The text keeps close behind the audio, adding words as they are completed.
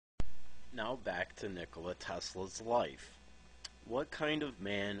Now back to Nikola Tesla's life. What kind of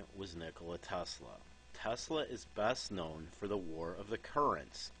man was Nikola Tesla? Tesla is best known for the War of the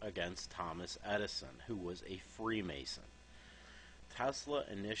Currents against Thomas Edison, who was a Freemason. Tesla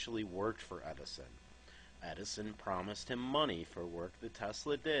initially worked for Edison. Edison promised him money for work that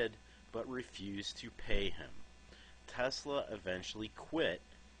Tesla did, but refused to pay him. Tesla eventually quit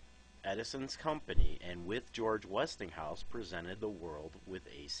Edison's company and with George Westinghouse presented the world with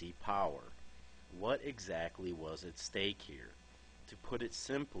AC power. What exactly was at stake here? To put it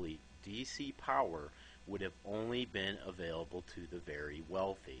simply, DC power would have only been available to the very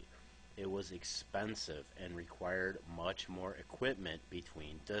wealthy. It was expensive and required much more equipment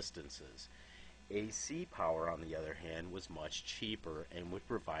between distances. AC power, on the other hand, was much cheaper and would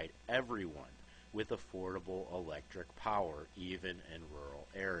provide everyone with affordable electric power, even in rural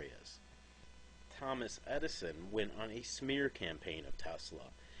areas. Thomas Edison went on a smear campaign of Tesla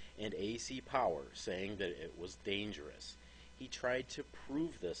and AC power, saying that it was dangerous. He tried to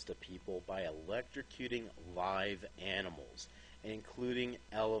prove this to people by electrocuting live animals, including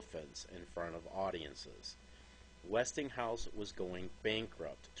elephants, in front of audiences. Westinghouse was going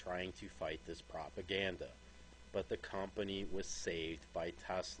bankrupt trying to fight this propaganda, but the company was saved by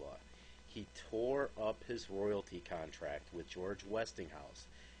Tesla. He tore up his royalty contract with George Westinghouse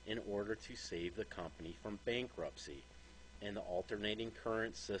in order to save the company from bankruptcy and the alternating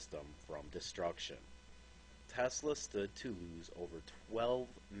current system from destruction. Tesla stood to lose over $12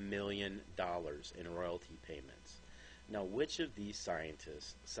 million in royalty payments. Now, which of these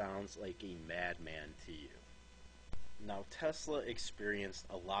scientists sounds like a madman to you? Now, Tesla experienced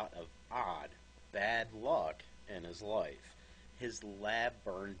a lot of odd, bad luck in his life. His lab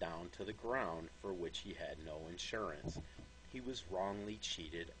burned down to the ground, for which he had no insurance. He was wrongly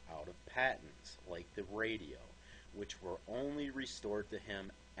cheated out of patents, like the radio, which were only restored to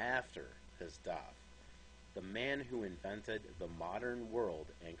him after his death. The man who invented the modern world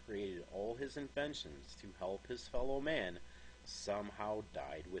and created all his inventions to help his fellow man somehow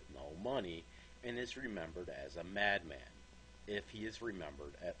died with no money and is remembered as a madman, if he is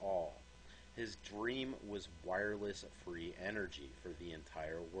remembered at all. His dream was wireless free energy for the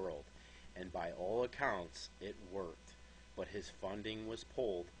entire world, and by all accounts it worked, but his funding was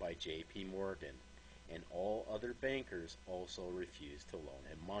pulled by J.P. Morgan, and all other bankers also refused to loan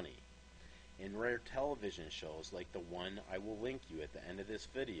him money. In rare television shows like the one I will link you at the end of this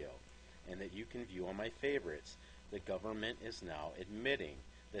video, and that you can view on my favorites, the government is now admitting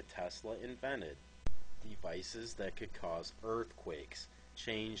that Tesla invented devices that could cause earthquakes,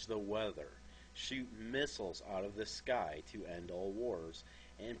 change the weather, shoot missiles out of the sky to end all wars,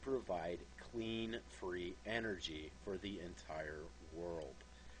 and provide clean, free energy for the entire world.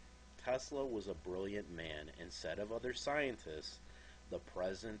 Tesla was a brilliant man and said of other scientists, "The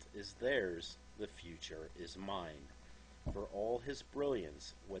present is theirs, the future is mine." For all his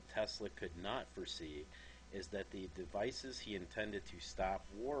brilliance, what Tesla could not foresee is that the devices he intended to stop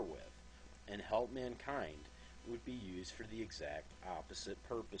war with and help mankind would be used for the exact opposite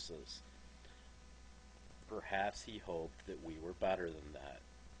purposes. Perhaps he hoped that we were better than that.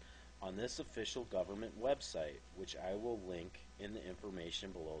 On this official government website, which I will link in the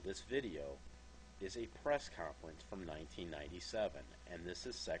information below this video, is a press conference from 1997, and this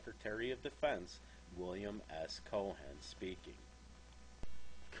is Secretary of Defense William S. Cohen speaking.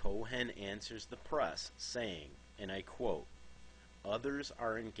 Cohen answers the press saying, and I quote, "Others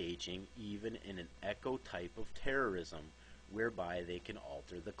are engaging even in an echo type of terrorism whereby they can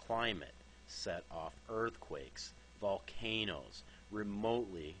alter the climate, set off earthquakes, volcanoes,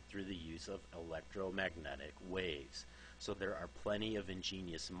 remotely through the use of electromagnetic waves. So there are plenty of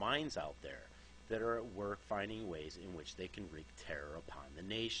ingenious minds out there that are at work finding ways in which they can wreak terror upon the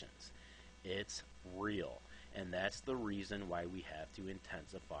nations. It's real, and that's the reason why we have to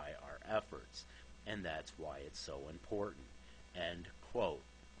intensify our efforts, and that's why it's so important." End quote.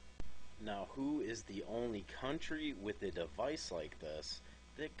 Now, who is the only country with a device like this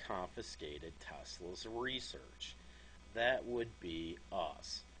that confiscated Tesla's research? That would be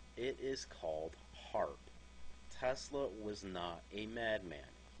us. It is called HARP. Tesla was not a madman.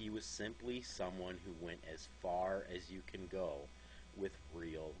 He was simply someone who went as far as you can go with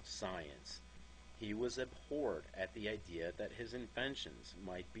real science. He was abhorred at the idea that his inventions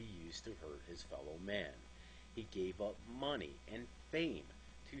might be used to hurt his fellow man. He gave up money and fame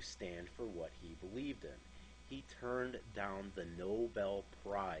to stand for what he believed in. He turned down the Nobel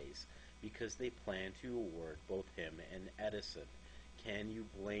Prize because they planned to award both him and Edison. Can you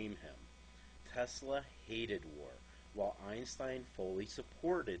blame him? Tesla hated war, while Einstein fully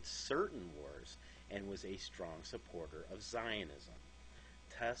supported certain wars and was a strong supporter of Zionism.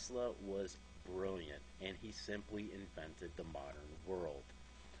 Tesla was brilliant, and he simply invented the modern world.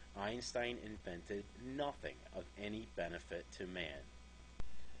 Einstein invented nothing of any benefit to man.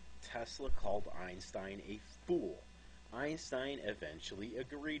 Tesla called Einstein a fool. Einstein eventually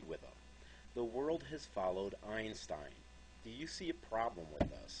agreed with him. The world has followed Einstein. Do you see a problem with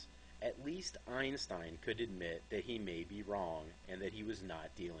this? At least Einstein could admit that he may be wrong and that he was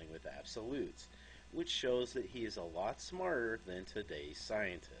not dealing with absolutes, which shows that he is a lot smarter than today's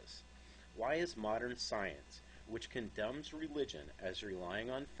scientists. Why is modern science, which condemns religion as relying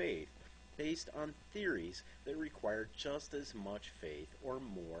on faith, based on theories that require just as much faith or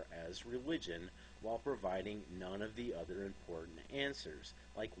more as religion, while providing none of the other important answers,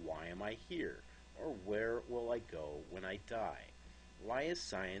 like why am I here, or where will I go when I die? Why is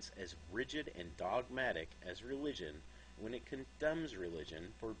science as rigid and dogmatic as religion when it condemns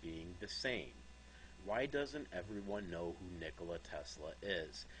religion for being the same? Why doesn't everyone know who Nikola Tesla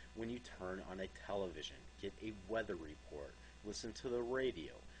is when you turn on a television, get a weather report, listen to the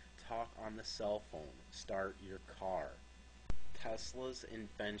radio, talk on the cell phone, start your car? Tesla's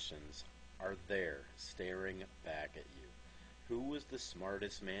inventions are there, staring back at you. Who was the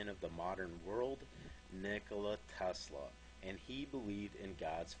smartest man of the modern world? Nikola Tesla, and he believed in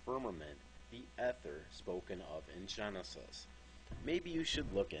God's firmament, the ether spoken of in Genesis. Maybe you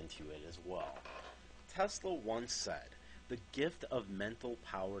should look into it as well. Tesla once said, "The gift of mental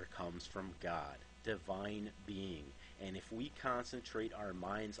power comes from God, divine being, and if we concentrate our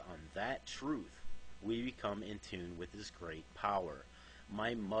minds on that truth, we become in tune with His great power.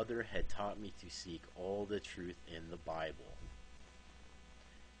 My mother had taught me to seek all the truth in the Bible."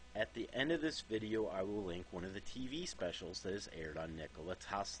 At the end of this video, I will link one of the TV specials that is aired on Nikola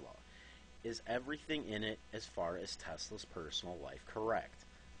Tesla. Is everything in it, as far as Tesla's personal life, correct?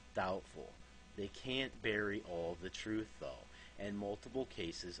 Doubtful. They can't bury all the truth, though, and multiple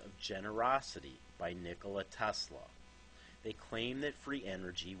cases of generosity by Nikola Tesla. They claim that free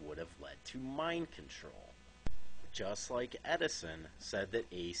energy would have led to mind control. Just like Edison said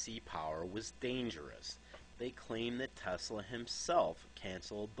that AC power was dangerous, they claim that Tesla himself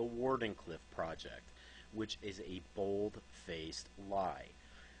canceled the Wardenclyffe project, which is a bold-faced lie.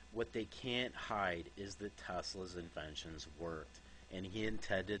 What they can't hide is that Tesla's inventions worked, and he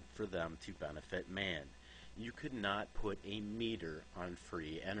intended for them to benefit man. You could not put a meter on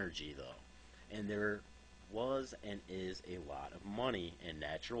free energy, though, and there was and is a lot of money in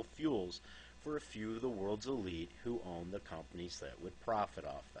natural fuels for a few of the world's elite who own the companies that would profit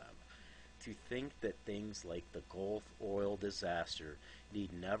off them. To think that things like the Gulf oil disaster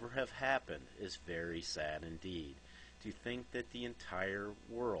need never have happened is very sad indeed. To think that the entire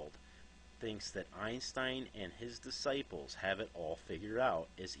world thinks that Einstein and his disciples have it all figured out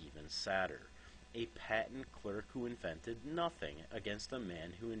is even sadder. A patent clerk who invented nothing against a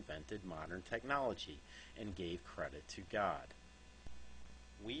man who invented modern technology and gave credit to God.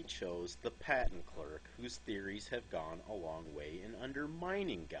 We chose the patent clerk whose theories have gone a long way in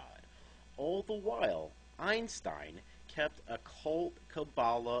undermining God. All the while, Einstein kept occult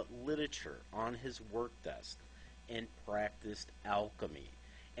Kabbalah literature on his work desk and practiced alchemy,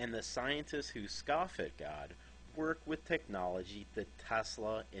 and the scientists who scoff at God work with technology that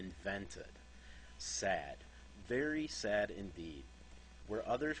Tesla invented. Sad, very sad indeed. Where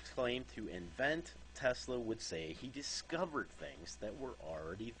others claim to invent, Tesla would say he discovered things that were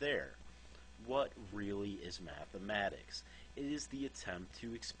already there. What really is mathematics? It is the attempt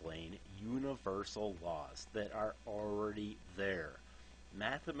to explain universal laws that are already there.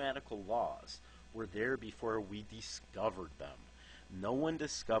 Mathematical laws were there before we discovered them. No one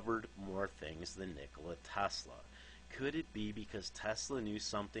discovered more things than Nikola Tesla. Could it be because Tesla knew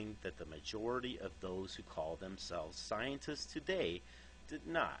something that the majority of those who call themselves scientists today did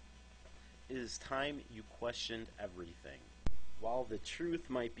not? It is time you questioned everything. While the truth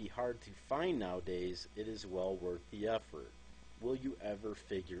might be hard to find nowadays, it is well worth the effort. Will you ever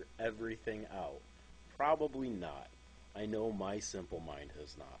figure everything out? Probably not. I know my simple mind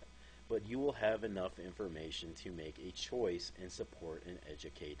has not. But you will have enough information to make a choice and support an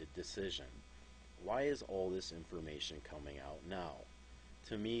educated decision. Why is all this information coming out now?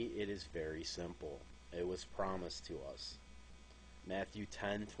 To me, it is very simple. It was promised to us. Matthew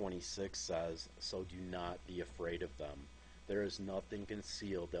 10:26 says, "So do not be afraid of them. There is nothing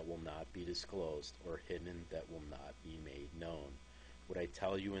concealed that will not be disclosed, or hidden that will not be made known. What I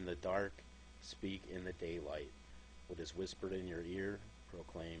tell you in the dark, speak in the daylight. What is whispered in your ear,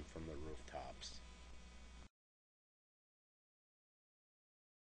 proclaim from the rooftops."